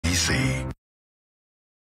KOMC.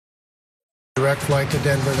 Direct flight to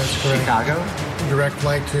Denver, that's correct. Chicago? Direct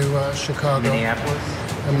flight to Chicago.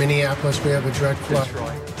 Minneapolis? Minneapolis, we have a direct flight.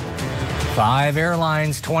 Detroit. 5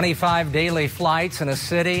 airlines, 25 daily flights in a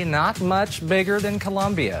city not much bigger than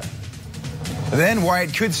Columbia. Then why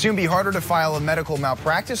it could soon be harder to file a medical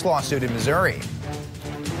malpractice lawsuit in Missouri.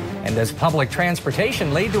 And does public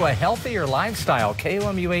transportation lead to a healthier lifestyle?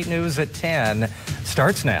 KOMU 8 News at 10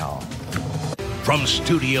 starts now. From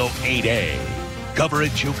Studio 8A,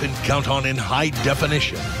 coverage you can count on in high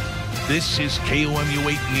definition. This is KOMU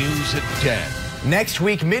 8 News at 10. Next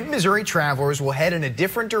week, mid-Missouri travelers will head in a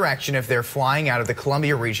different direction if they're flying out of the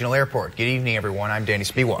Columbia Regional Airport. Good evening, everyone. I'm Danny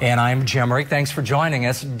Spiewak. And I'm Jim Rick. Thanks for joining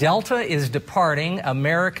us. Delta is departing.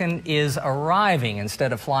 American is arriving.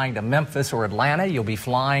 Instead of flying to Memphis or Atlanta, you'll be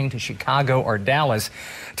flying to Chicago or Dallas.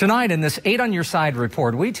 Tonight, in this 8 on Your Side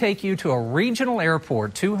report, we take you to a regional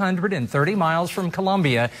airport 230 miles from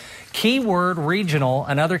Columbia. Keyword regional,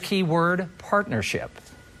 another keyword partnership.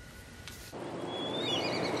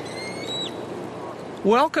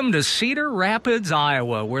 Welcome to Cedar Rapids,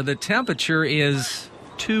 Iowa, where the temperature is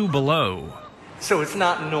 2 below. So it's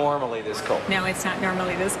not normally this cold? No, it's not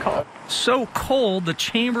normally this cold. So cold, the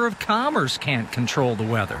Chamber of Commerce can't control the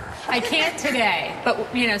weather. I can't today, but,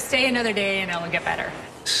 stay another day and it'll get better.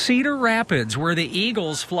 Cedar Rapids, where the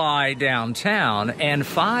Eagles fly downtown and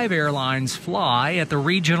 5 airlines fly at the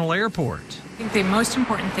regional airport. I think the most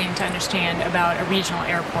important thing to understand about a regional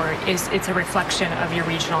airport is it's a reflection of your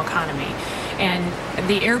regional economy. And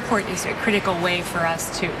the airport is a critical way for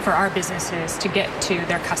our businesses to get to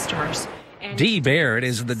their customers. Dee Baird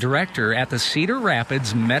is the director at the Cedar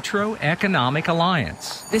Rapids Metro Economic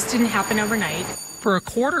Alliance. This didn't happen overnight. For a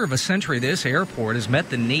quarter of a century, this airport has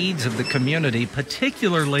met the needs of the community,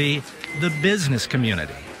 particularly the business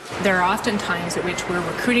community. There are often times at which we're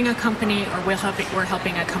recruiting a company or we're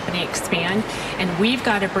helping a company expand, and we've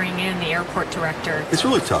got to bring in the airport director. It's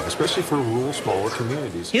really tough, especially for rural, smaller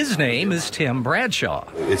communities. His name is Tim Bradshaw.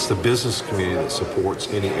 It's the business community that supports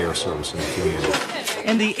any air service in the community.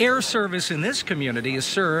 And the air service in this community is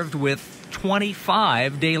served with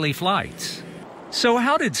 25 daily flights. So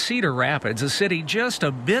how did Cedar Rapids, a city just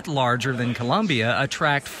a bit larger than Columbia,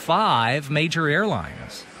 attract 5 major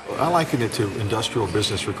airlines? I liken it to industrial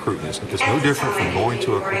business recruitment. It's no different from going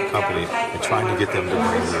to a company and trying to get them to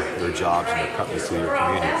bring their jobs and their companies to your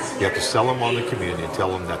community. You have to sell them on the community and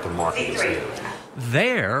tell them that the market is there.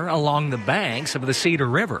 There, along the banks of the Cedar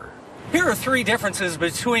River. Here are 3 differences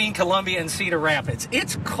between Columbia and Cedar Rapids.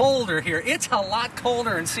 It's colder here. It's a lot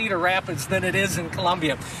colder in Cedar Rapids than it is in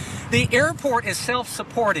Columbia. The airport is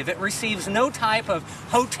self-supportive. It receives no type of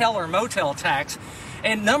hotel or motel tax.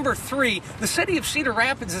 And number 3, the city of Cedar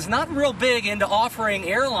Rapids is not real big into offering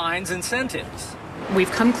airlines incentives. We've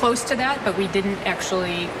come close to that, but we didn't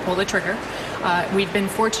actually pull the trigger. We've been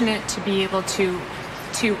fortunate to be able to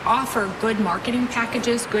offer good marketing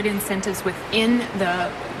packages, good incentives within the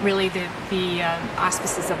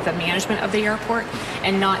auspices of the management of the airport,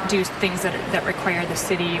 and not do things that require the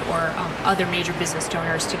city or other major business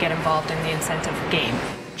donors to get involved in the incentive game.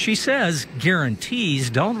 She says guarantees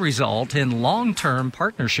don't result in long-term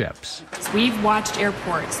partnerships. We've watched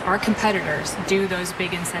airports, our competitors, do those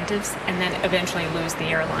big incentives and then eventually lose the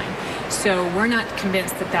airline. So we're not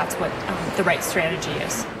convinced that that's what the right strategy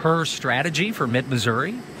is. Her strategy for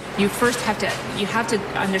mid-Missouri? You first have to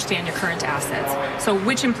understand your current assets. So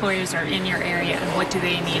which employers are in your area and what do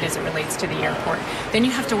they need as it relates to the airport. Then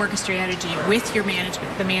you have to work a strategy with your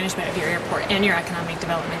management, the management of your airport and your economic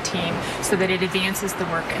development team, so that it advances the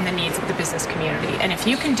work and the needs of the business community. And if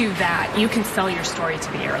you can do that, you can sell your story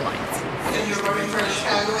to the airlines.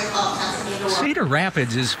 Cedar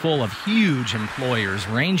Rapids is full of huge employers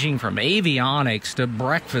ranging from avionics to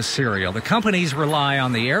breakfast cereal. The companies rely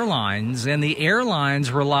on the airlines, and the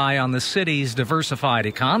airlines rely on the city's diversified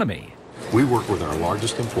economy. We work with our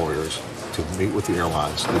largest employers to meet with the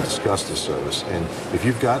airlines to discuss this service. And if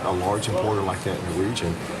you've got a large employer like that in the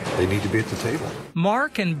region, they need to be at the table.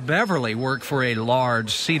 Mark and Beverly work for a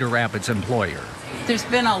large Cedar Rapids employer. There's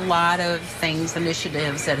been a lot of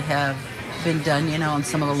initiatives that have been done, in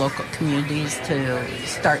some of the local communities to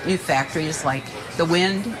start new factories like the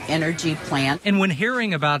wind energy plant. And when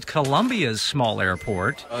hearing about Columbia's small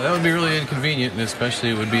airport, that would be really inconvenient, and especially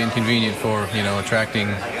it would be inconvenient for, attracting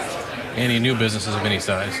any new businesses of any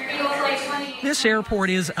size. This airport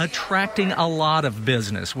is attracting a lot of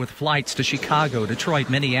business with flights to Chicago, Detroit,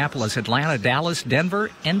 Minneapolis, Atlanta, Dallas, Denver,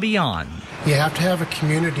 and beyond. You have to have a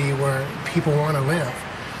community where people want to live,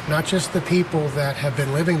 not just the people that have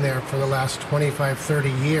been living there for the last 25,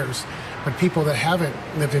 30 years, but people that haven't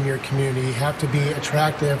lived in your community have to be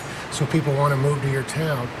attractive so people want to move to your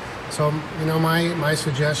town. So, you know, my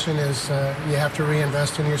suggestion is you have to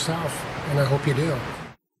reinvest in yourself, and I hope you do.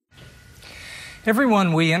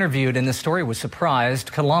 Everyone we interviewed in this story was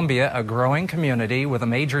surprised. Columbia, a growing community with a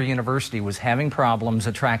major university, was having problems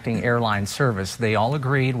attracting airline service. They all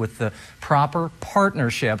agreed with the proper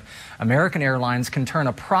partnership. American Airlines can turn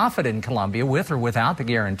a profit in Columbia with or without the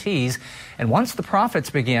guarantees. And once the profits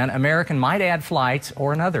begin, American might add flights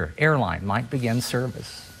or another airline might begin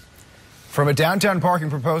service. From a downtown parking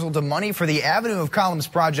proposal to money for the Avenue of Columns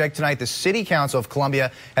project, tonight the City Council of Columbia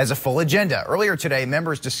has a full agenda. Earlier today,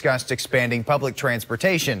 members discussed expanding public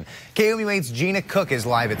transportation. KOMU 8's Gina Cook is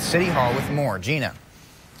live at City Hall with more. Gina.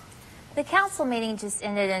 The council meeting just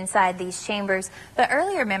ended inside these chambers, but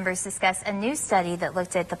earlier members discussed a new study that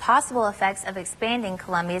looked at the possible effects of expanding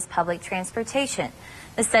Columbia's public transportation.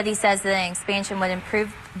 The study says that an expansion would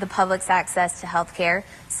improve the public's access to health care,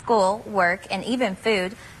 school, work, and even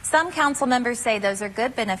food. Some council members say those are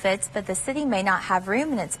good benefits, but the city may not have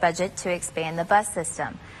room in its budget to expand the bus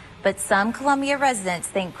system. But some Columbia residents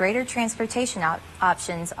think greater transportation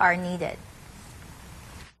options are needed.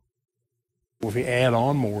 If we add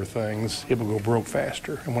on more things, it will go broke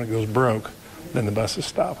faster. And when it goes broke, then the buses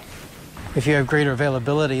stop. If you have greater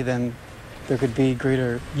availability, then there could be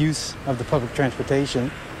greater use of the public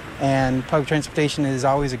transportation. And public transportation is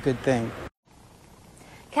always a good thing.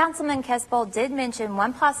 Councilman Kespel did mention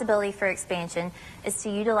one possibility for expansion is to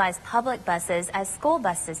utilize public buses as school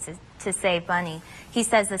buses to save money. He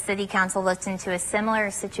says the city council looked into a similar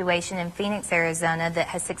situation in Phoenix, Arizona that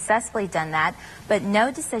has successfully done that, but no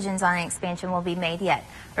decisions on expansion will be made yet.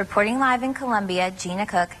 Reporting live in Columbia, Gina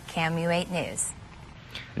Cook, KOMU 8 News.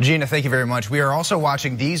 Gina, thank you very much. We are also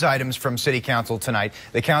watching these items from City Council tonight.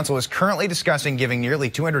 The council is currently discussing giving nearly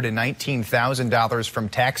 $219,000 from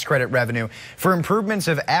tax credit revenue for improvements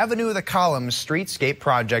of Avenue of the Columns streetscape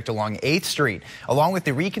project along 8th Street. Along with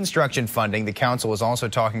the reconstruction funding, the council is also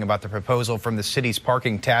talking about the proposal from the city's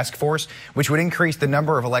parking task force, which would increase the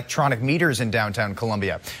number of electronic meters in downtown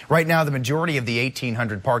Columbia. Right now, the majority of the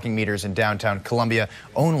 1,800 parking meters in downtown Columbia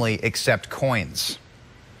only accept coins.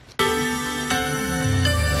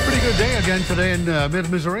 Good day again today in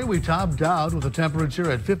mid-Missouri. We topped out with a temperature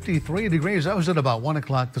at 53 degrees. That was at about 1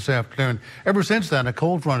 o'clock this afternoon. Ever since then, a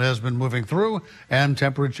cold front has been moving through and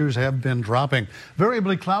temperatures have been dropping.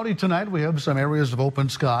 Variably cloudy tonight. We have some areas of open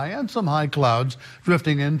sky and some high clouds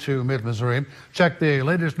drifting into mid-Missouri. Check the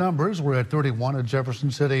latest numbers. We're at 31 at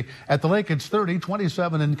Jefferson City. At the lake, it's 30,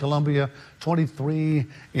 27 in Columbia, 23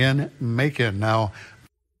 in Macon. Now,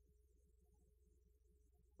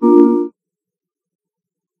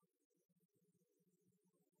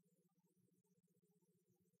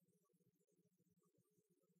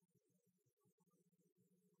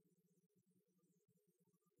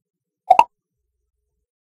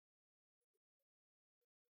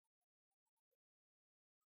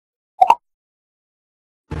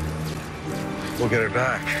 we'll get her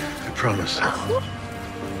back, I promise.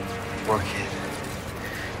 Poor kid.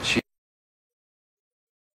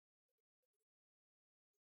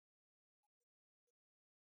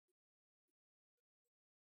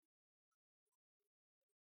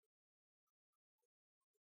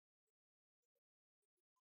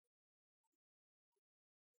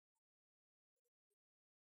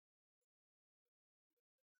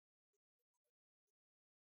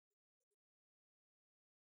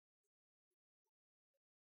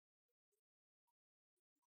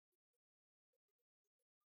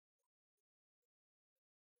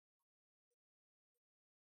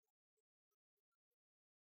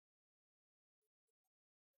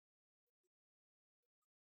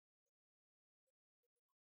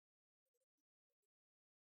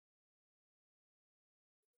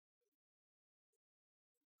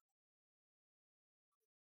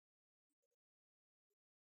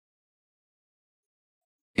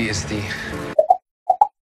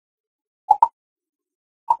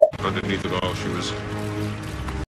 Underneath it all, she was